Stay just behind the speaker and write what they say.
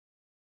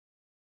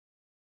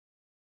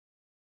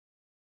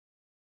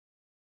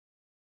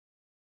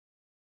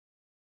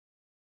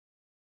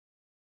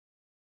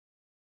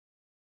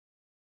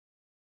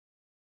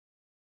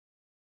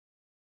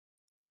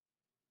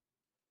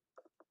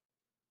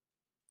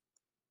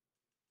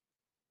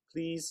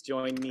Please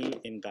join me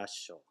in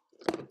Gassho.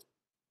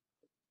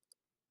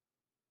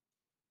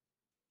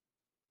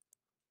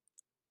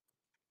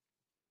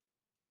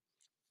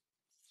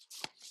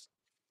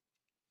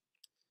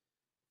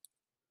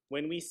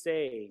 When we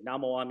say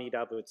Namo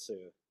Amida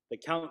Butsu, the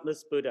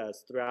countless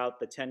Buddhas throughout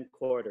the 10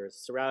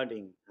 quarters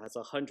surrounding as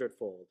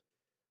 100-fold,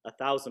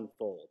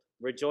 1,000-fold,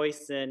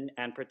 rejoice in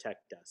and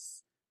protect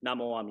us.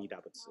 Namo Amida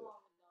Butsu.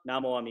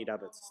 Namo Amida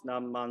Butsu.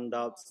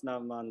 Namandats,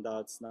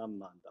 namandats,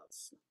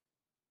 namandats.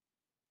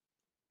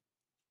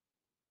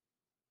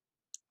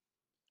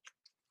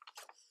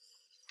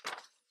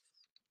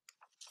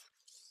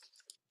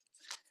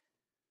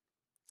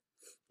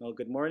 Well,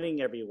 good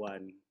morning,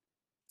 everyone,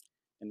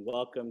 and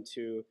welcome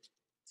to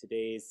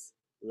today's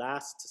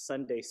last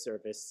Sunday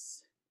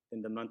service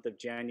in the month of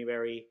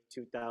January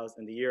 2000,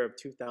 in the year of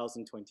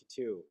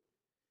 2022.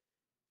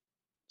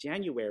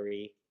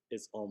 January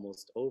is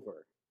almost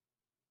over.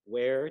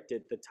 Where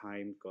did the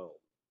time go?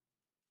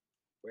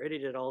 Where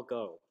did it all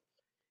go?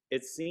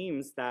 It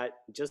seems that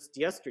just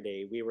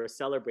yesterday we were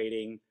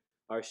celebrating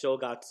our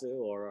Shogatsu,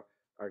 or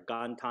our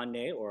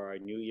Gantane, or our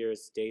New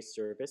Year's Day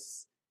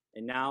service.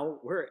 And now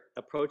we're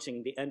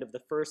approaching the end of the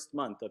first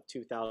month of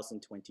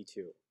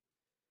 2022.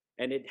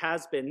 And it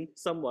has been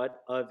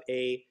somewhat of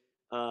a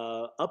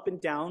up and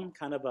down,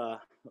 kind of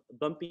a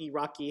bumpy,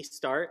 rocky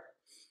start.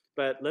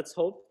 But let's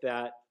hope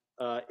that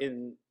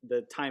in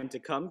the time to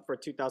come for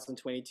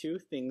 2022,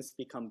 things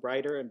become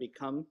brighter and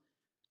become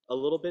a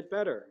little bit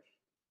better.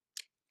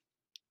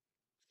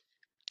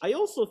 I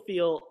also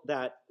feel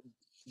that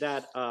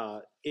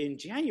in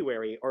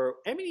January, or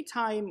any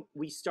time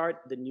we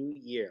start the new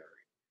year,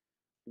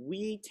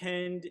 we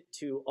tend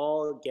to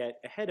all get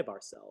ahead of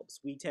ourselves.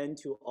 We tend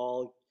to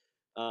all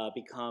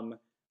become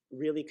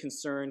really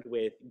concerned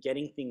with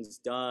getting things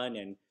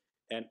done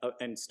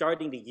and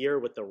starting the year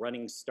with a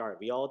running start.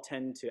 We all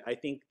tend to, I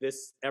think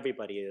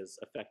everybody is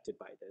affected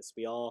by this.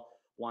 We all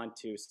want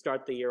to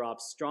start the year off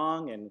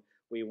strong, and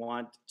we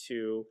want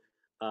to,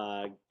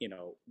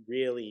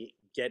 really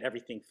get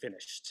everything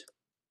finished.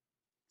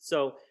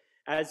 So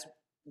as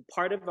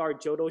part of our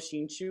Jodo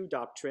Shinshu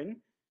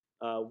doctrine,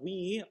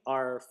 we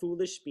are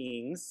foolish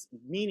beings,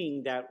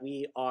 meaning that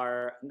we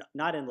are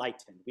not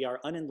enlightened. We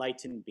are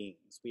unenlightened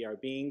beings. We are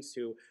beings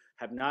who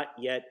have not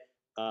yet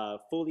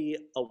fully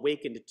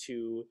awakened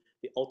to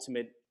the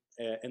ultimate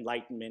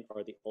enlightenment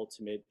or the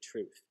ultimate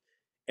truth.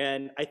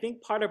 And I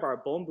think part of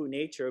our Bonbu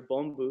nature,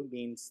 Bonbu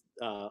means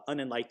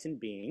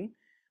unenlightened being,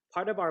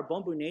 part of our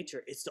Bonbu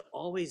nature is to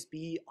always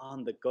be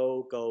on the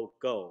go, go,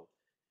 go.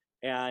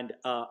 And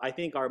I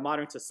think our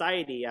modern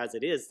society as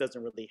it is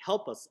doesn't really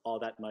help us all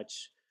that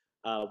much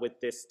with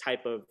this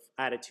type of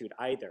attitude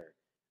either.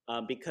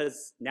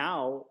 Because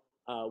now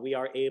we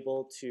are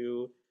able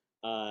to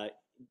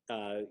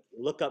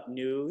look up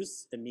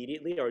news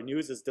immediately, or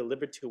news is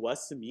delivered to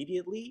us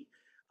immediately.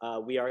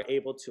 We are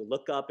able to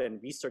look up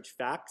and research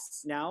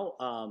facts now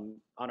on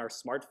our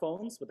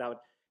smartphones without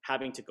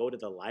having to go to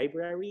the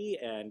library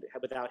and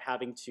without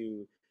having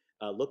to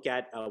look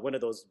at one of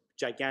those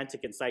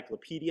gigantic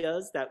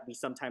encyclopedias that we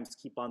sometimes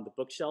keep on the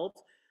bookshelf.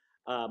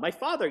 My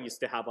father used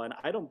to have one.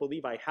 I don't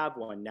believe I have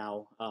one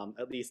now,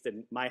 at least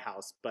in my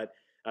house, but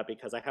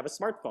because I have a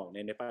smartphone.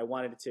 And if I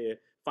wanted to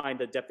find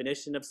the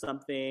definition of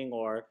something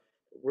or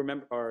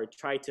remember or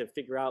try to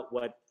figure out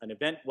what an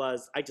event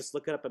was, I just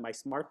look it up on my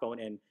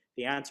smartphone and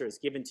the answer is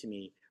given to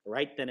me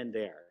right then and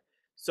there.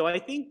 So I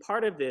think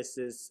part of this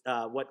is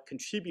what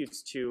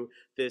contributes to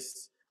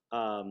this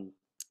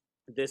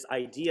this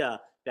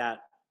idea that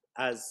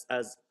as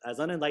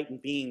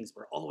unenlightened beings,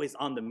 we're always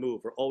on the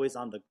move, we're always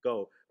on the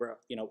go, we're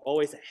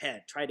always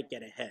ahead, try to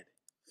get ahead.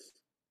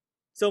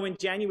 So in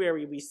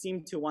January, we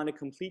seem to want to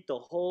complete the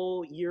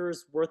whole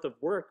year's worth of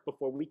work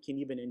before we can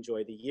even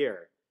enjoy the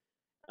year.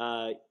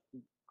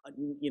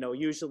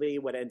 Usually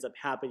what ends up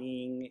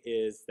happening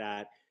is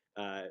that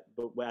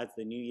as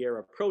the new year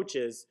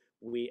approaches,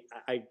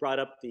 I brought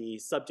up the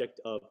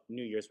subject of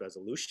New Year's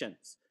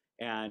resolutions.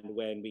 And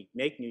when we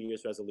make New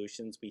Year's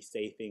resolutions, we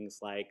say things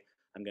like,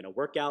 I'm going to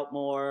work out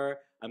more,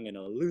 I'm going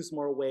to lose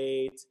more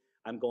weight,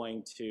 I'm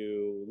going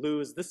to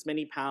lose this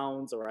many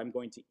pounds, or I'm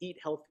going to eat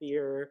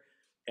healthier.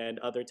 And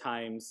other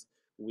times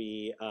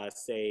we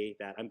say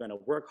that I'm going to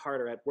work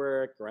harder at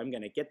work, or I'm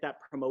going to get that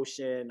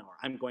promotion, or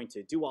I'm going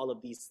to do all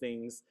of these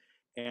things.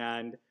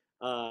 And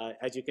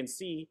as you can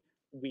see,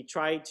 we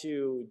try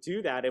to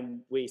do that, and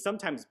we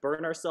sometimes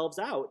burn ourselves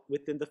out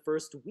within the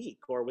first week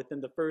or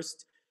within the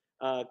first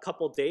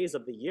couple days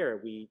of the year.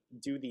 We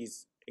do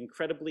these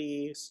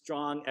incredibly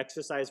strong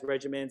exercise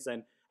regimens,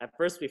 and at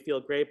first we feel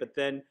great, but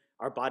then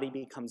our body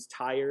becomes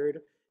tired,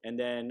 and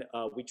then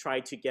we try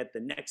to get the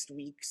next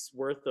week's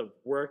worth of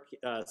work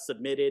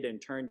submitted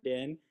and turned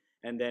in,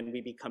 and then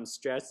we become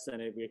stressed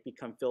and we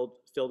become filled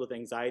with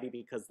anxiety,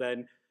 because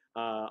then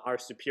our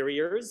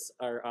superiors,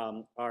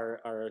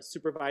 our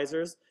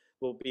supervisors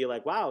will be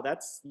like, wow,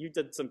 you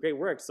did some great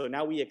work. So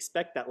now we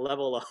expect that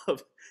level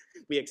of,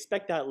 we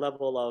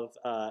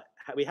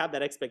have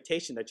that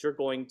expectation that you're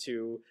going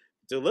to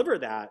deliver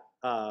that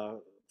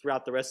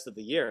throughout the rest of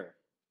the year.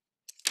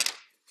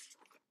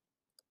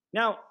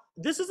 Now,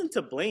 this isn't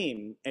to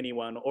blame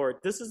anyone, or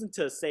this isn't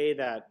to say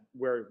that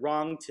we're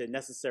wrong to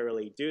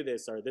necessarily do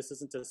this, or this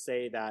isn't to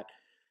say that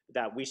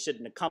we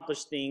shouldn't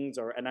accomplish things,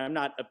 or and I'm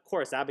not, of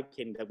course,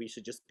 advocating that we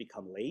should just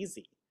become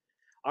lazy.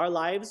 Our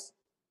lives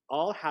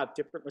all have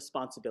different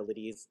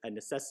responsibilities and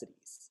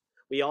necessities.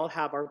 We all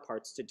have our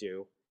parts to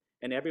do,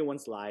 and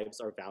everyone's lives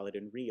are valid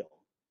and real.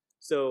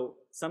 So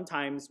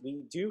sometimes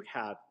we do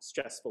have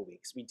stressful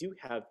weeks. We do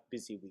have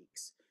busy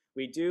weeks.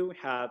 We do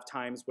have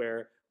times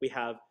where we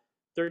have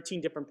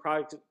 13 different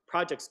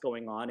projects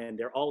going on and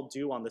they're all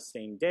due on the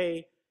same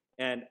day.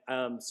 And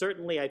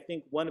certainly, I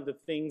think one of the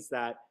things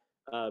that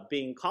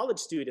being college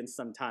students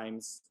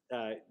sometimes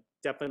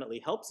definitely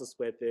helps us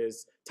with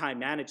is time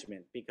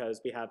management, because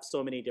we have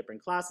so many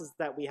different classes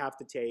that we have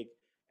to take.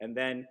 And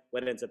then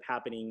what ends up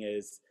happening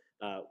is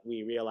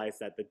we realize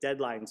that the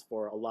deadlines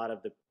for a lot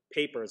of the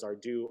papers are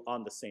due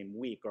on the same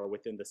week or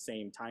within the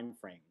same time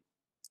frame.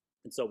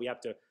 And so we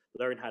have to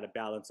learn how to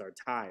balance our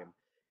time.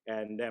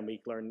 And then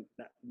we learn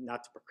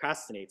not to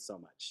procrastinate so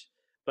much.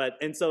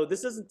 And so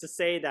this isn't to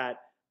say that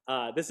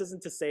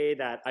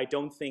I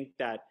don't think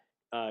that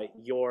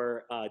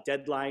your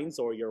deadlines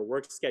or your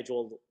work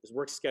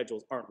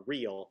schedules aren't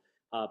real.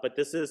 But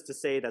this is to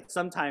say that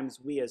sometimes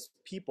we as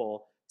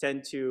people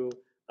tend to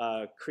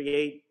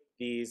create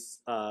these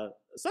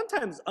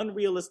sometimes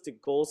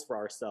unrealistic goals for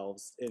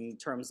ourselves in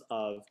terms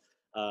of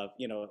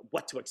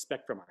what to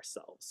expect from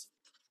ourselves.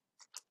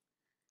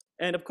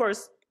 And of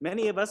course,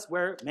 many of us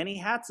wear many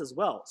hats as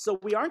well. So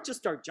we aren't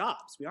just our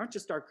jobs, we aren't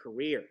just our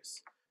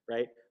careers,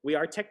 right? We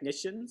are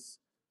technicians,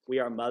 we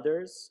are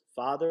mothers,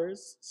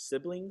 fathers,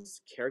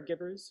 siblings,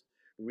 caregivers,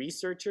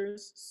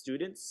 researchers,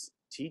 students,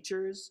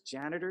 teachers,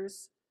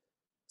 janitors.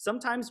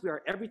 Sometimes we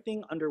are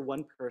everything under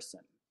one person,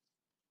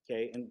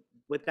 okay? And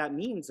what that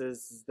means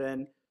is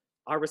then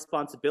our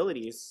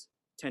responsibilities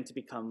tend to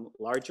become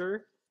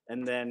larger,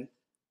 and then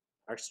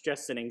our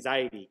stress and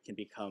anxiety can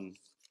become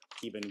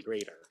even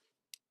greater.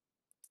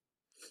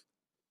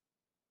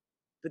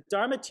 The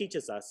Dharma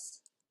teaches us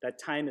that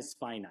time is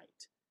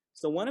finite.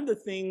 So one of the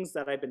things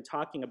that I've been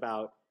talking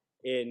about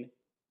in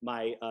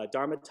my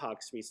Dharma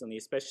talks recently,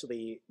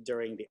 especially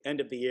during the end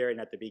of the year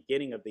and at the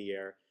beginning of the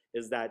year,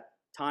 is that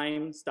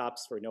time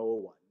stops for no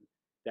one,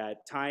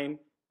 that time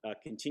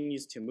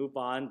continues to move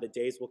on, the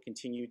days will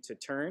continue to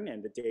turn,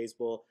 and the days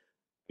will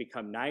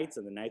become nights,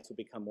 and the nights will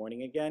become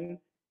morning again.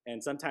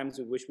 And sometimes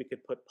we wish we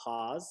could put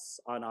pause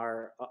on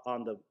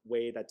the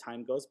way that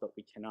time goes, but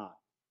we cannot.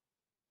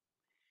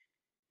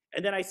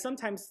 And then I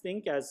sometimes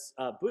think as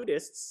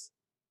Buddhists,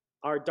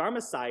 our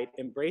Dharma side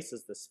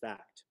embraces this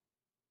fact,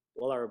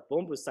 while our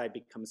Bonbu side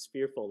becomes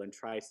fearful and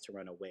tries to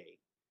run away.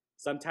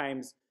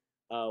 Sometimes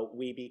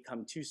we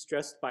become too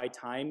stressed by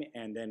time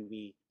and then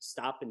we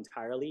stop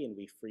entirely and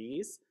we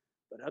freeze.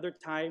 But other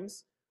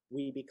times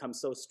we become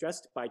so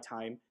stressed by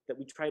time that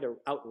we try to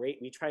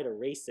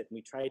race it, and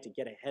we try to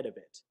get ahead of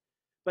it.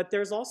 But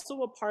there's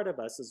also a part of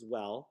us as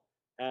well,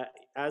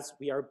 as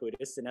we are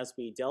Buddhists and as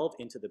we delve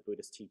into the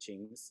Buddhist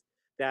teachings,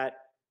 that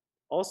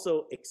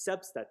also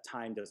accepts that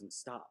time doesn't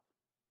stop.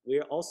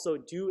 We also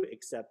do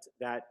accept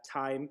that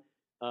time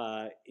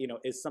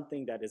is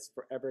something that is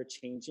forever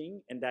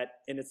changing, and that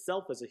in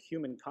itself is a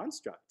human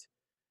construct.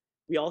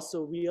 We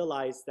also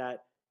realize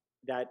that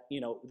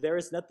there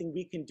is nothing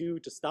we can do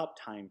to stop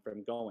time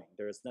from going.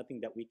 There is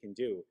nothing that we can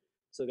do.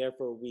 So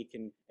therefore we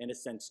can, in a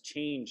sense,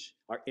 change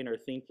our inner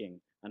thinking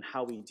on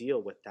how we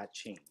deal with that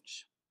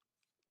change.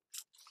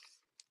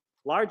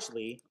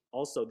 Largely,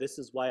 also, this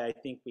is why I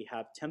think we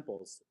have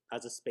temples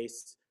as a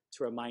space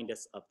to remind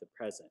us of the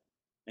present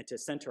and to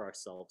center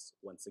ourselves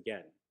once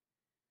again.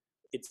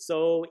 It's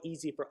so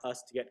easy for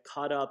us to get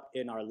caught up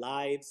in our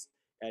lives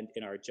and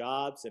in our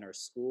jobs, in our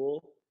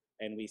school,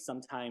 and we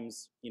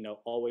sometimes,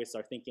 always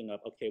are thinking of,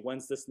 okay,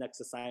 when's this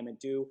next assignment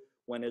due?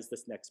 When is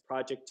this next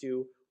project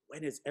due?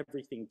 When is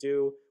everything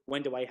due?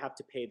 When do I have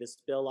to pay this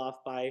bill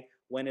off by?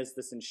 When is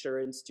this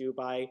insurance due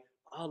by?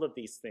 All of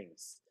these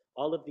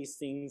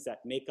things that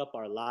make up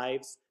our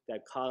lives,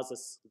 that cause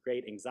us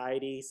great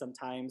anxiety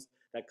sometimes,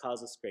 that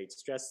cause us great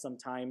stress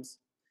sometimes.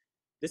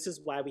 This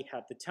is why we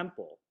have the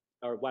temple,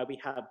 or why we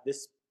have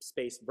this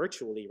space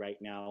virtually right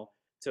now,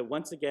 to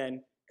once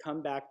again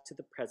come back to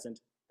the present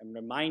and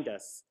remind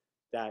us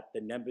that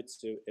the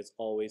Nembutsu is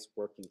always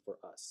working for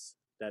us,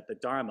 that the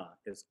Dharma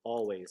is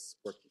always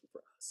working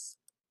for us.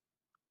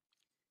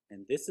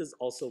 And this is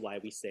also why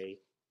we say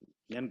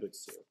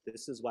Nembutsu.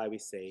 This is why we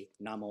say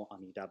Namo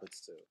Amida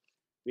Butsu.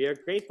 We are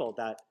grateful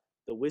that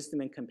the wisdom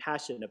and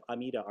compassion of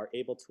Amida are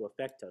able to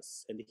affect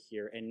us in the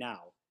here and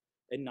now,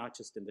 and not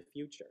just in the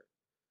future.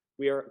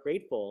 We are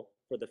grateful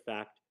for the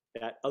fact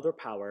that other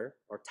power,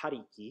 or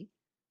tariki,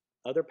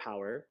 other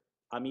power,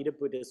 Amida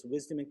Buddha's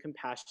wisdom and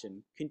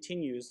compassion,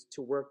 continues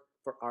to work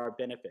for our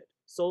benefit,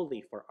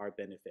 solely for our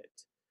benefit.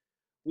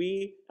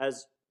 We,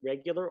 as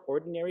regular,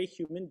 ordinary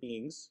human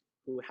beings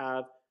who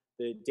have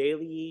the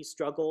daily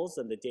struggles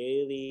and the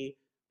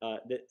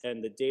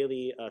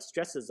daily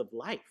stresses of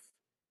life,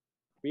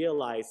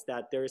 realize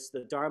that there's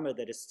the Dharma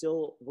that is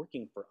still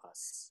working for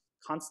us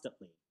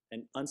constantly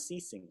and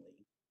unceasingly.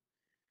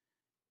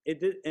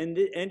 And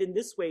in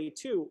this way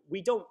too,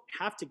 we don't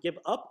have to give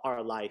up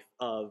our life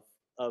of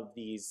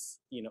these,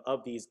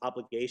 of these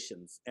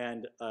obligations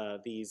and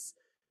these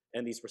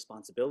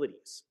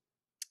responsibilities.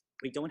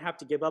 We don't have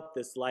to give up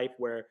this life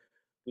where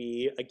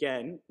we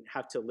again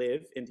have to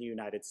live in the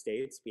United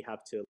States. We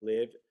have to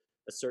live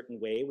a certain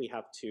way. We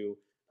have to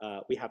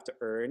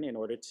earn in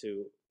order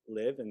to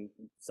live, and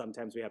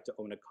sometimes we have to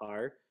own a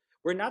car.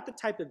 We're not the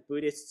type of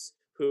Buddhists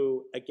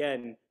who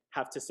again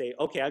have to say,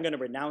 okay, I'm going to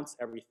renounce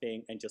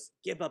everything and just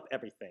give up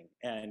everything,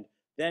 and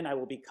then I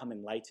will become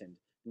enlightened.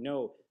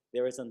 No,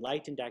 there is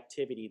enlightened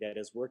activity that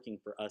is working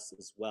for us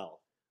as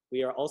well.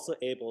 We are also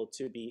able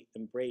to be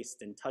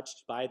embraced and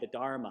touched by the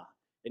Dharma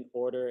in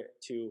order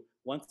to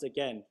once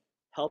again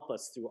help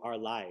us through our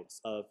lives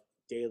of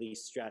daily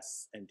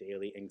stress and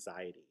daily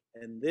anxiety.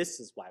 And this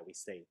is why we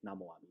say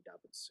Namo Amida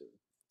Butsu.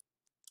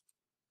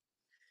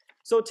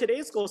 So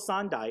today's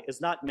Gosandai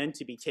is not meant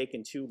to be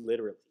taken too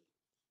literally.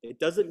 It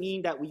doesn't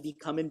mean that we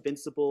become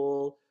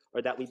invincible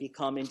or that we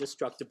become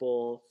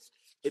indestructible.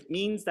 It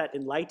means that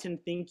enlightened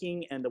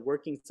thinking and the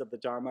workings of the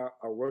Dharma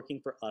are working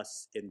for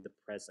us in the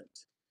present.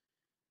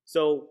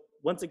 So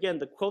once again,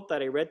 the quote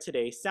that I read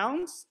today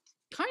sounds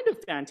kind of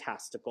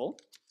fantastical.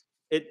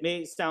 It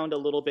may sound a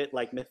little bit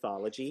like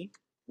mythology.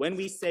 When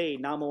we say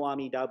Namo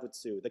Amida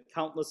Butsu, the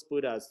countless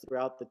Buddhas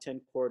throughout the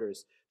 10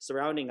 quarters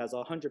surrounding us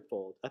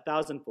 100-fold,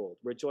 1,000-fold,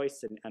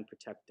 rejoice and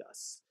protect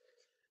us.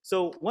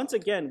 So once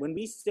again, when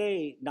we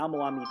say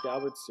Namo Amida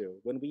Butsu,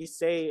 when we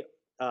say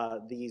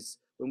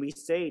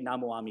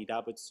Namo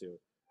Amida Butsu,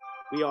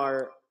 we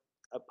are,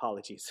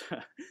 apologies,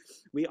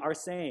 we are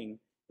saying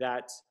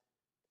that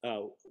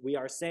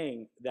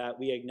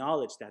we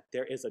acknowledge that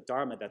there is a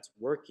Dharma that's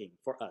working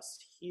for us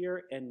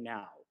here and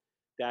now.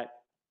 That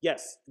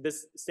yes,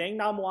 this saying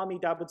Namo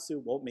Amida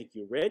Butsu won't make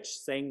you rich.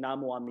 Saying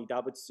Namo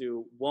Amida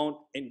Butsu won't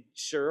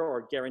ensure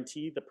or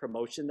guarantee the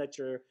promotion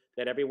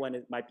that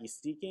everyone might be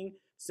seeking.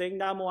 Saying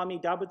Namo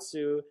Amida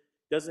Butsu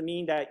doesn't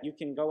mean that you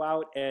can go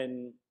out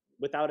and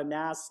without a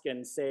mask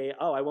and say,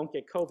 oh, I won't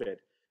get COVID,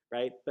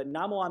 right? But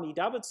Namo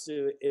Amida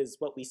Butsu is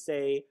what we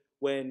say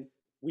when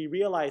we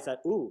realize that,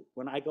 ooh,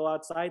 when I go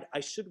outside, I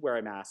should wear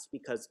a mask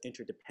because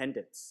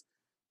interdependence.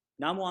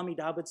 Namo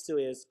Amida Butsu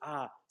is,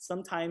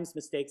 sometimes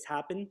mistakes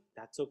happen,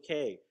 that's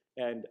okay.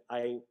 And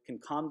I can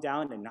calm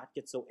down and not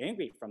get so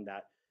angry from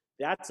that.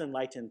 That's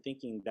enlightened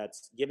thinking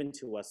that's given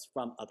to us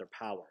from other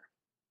power.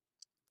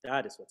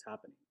 That is what's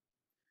happening.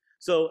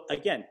 So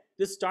again,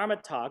 this Dharma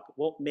talk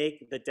won't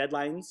make the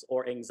deadlines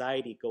or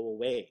anxiety go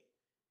away.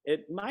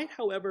 It might,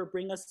 however,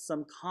 bring us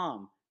some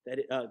calm that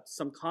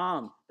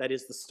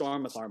is the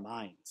storm of our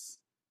minds.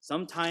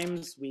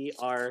 Sometimes we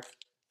are,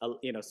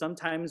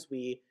 sometimes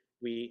we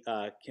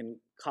can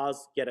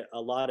get a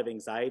lot of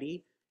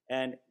anxiety,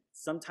 and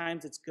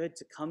sometimes it's good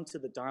to come to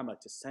the Dharma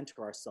to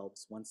center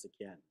ourselves once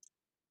again.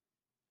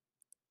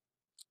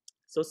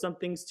 So some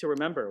things to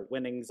remember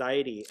when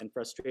anxiety and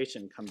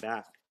frustration come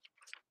back.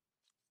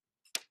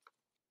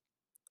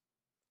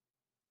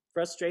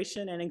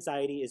 Frustration and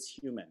anxiety is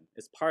human,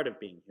 is part of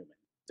being human.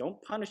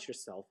 Don't punish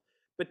yourself,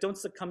 but don't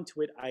succumb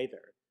to it either.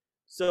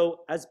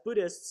 So as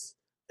Buddhists,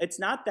 it's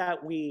not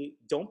that we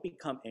don't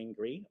become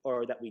angry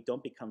or that we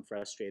don't become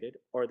frustrated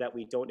or that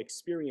we don't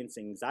experience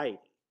anxiety.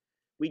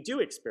 We do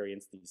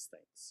experience these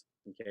things,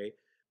 okay?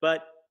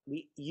 But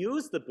we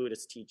use the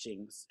Buddhist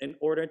teachings in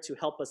order to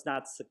help us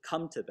not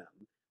succumb to them.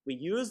 We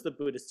use the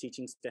Buddhist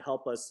teachings to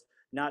help us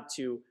not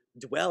to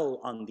dwell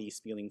on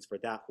these feelings for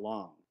that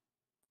long.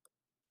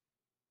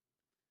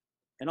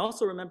 And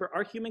also remember,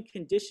 our human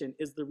condition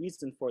is the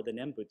reason for the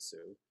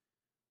Nembutsu.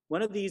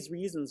 One of these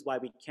reasons why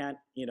we can't,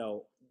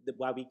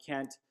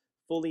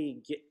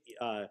 fully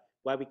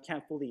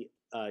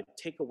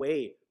take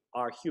away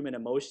our human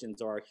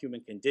emotions or our human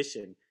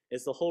condition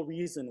is the whole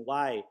reason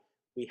why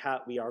we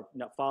are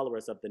not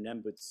followers of the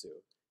Nembutsu,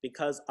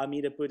 because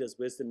Amida Buddha's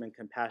wisdom and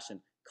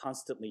compassion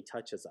constantly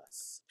touches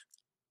us.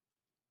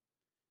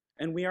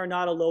 And we are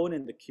not alone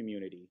in the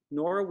community,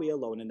 nor are we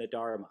alone in the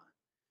Dharma.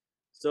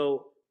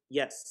 So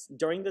yes,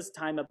 during this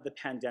time of the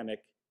pandemic,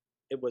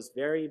 it was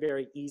very,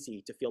 very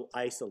easy to feel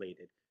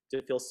isolated,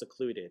 to feel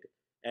secluded,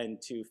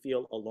 and to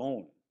feel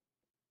alone.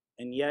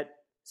 And yet,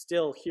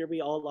 still, here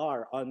we all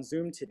are on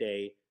Zoom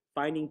today,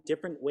 finding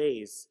different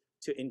ways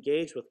to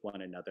engage with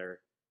one another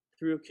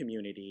through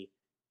community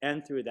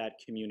and through that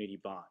community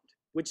bond,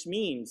 which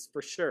means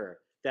for sure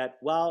that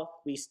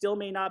while we still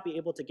may not be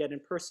able to get in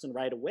person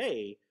right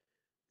away,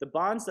 the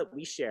bonds that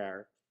we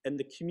share and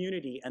the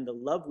community and the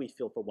love we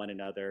feel for one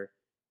another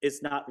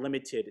is not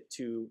limited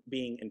to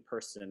being in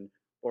person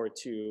or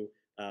to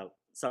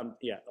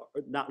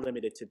not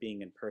limited to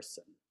being in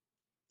person.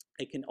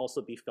 It can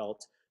also be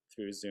felt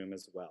through Zoom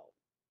as well.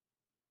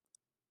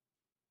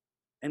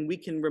 And we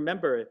can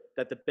remember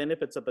that the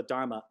benefits of the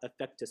Dharma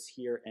affect us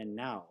here and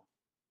now.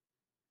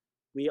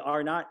 We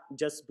are not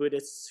just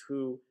Buddhists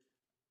who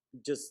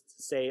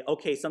just say,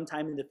 okay,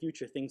 sometime in the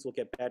future things will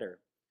get better.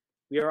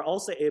 We are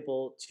also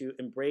able to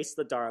embrace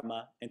the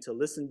Dharma and to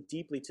listen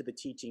deeply to the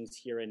teachings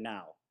here and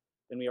now.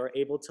 And we are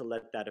able to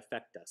let that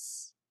affect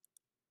us.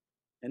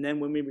 And then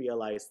when we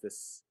realize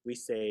this, we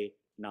say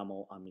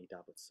Namo Amida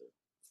Butsu.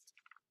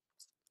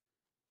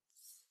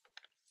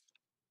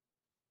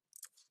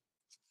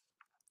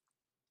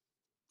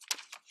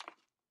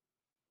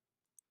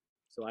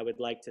 So I would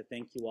like to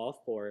thank you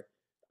all for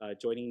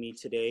joining me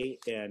today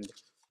and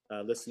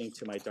listening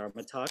to my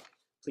Dharma talk.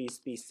 Please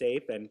be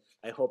safe, and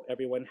I hope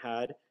everyone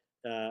had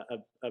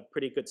a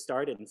pretty good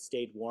start and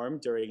stayed warm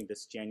during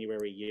this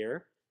January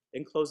year.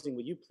 In closing,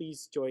 will you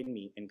please join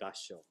me in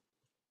Gassho?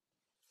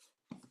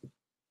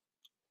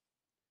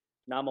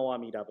 Namo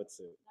Amida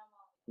Butsu.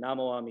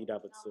 Namo Amida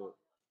Butsu.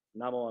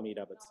 Namo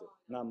Amida Butsu.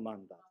 Nam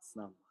Mandas.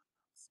 Nam.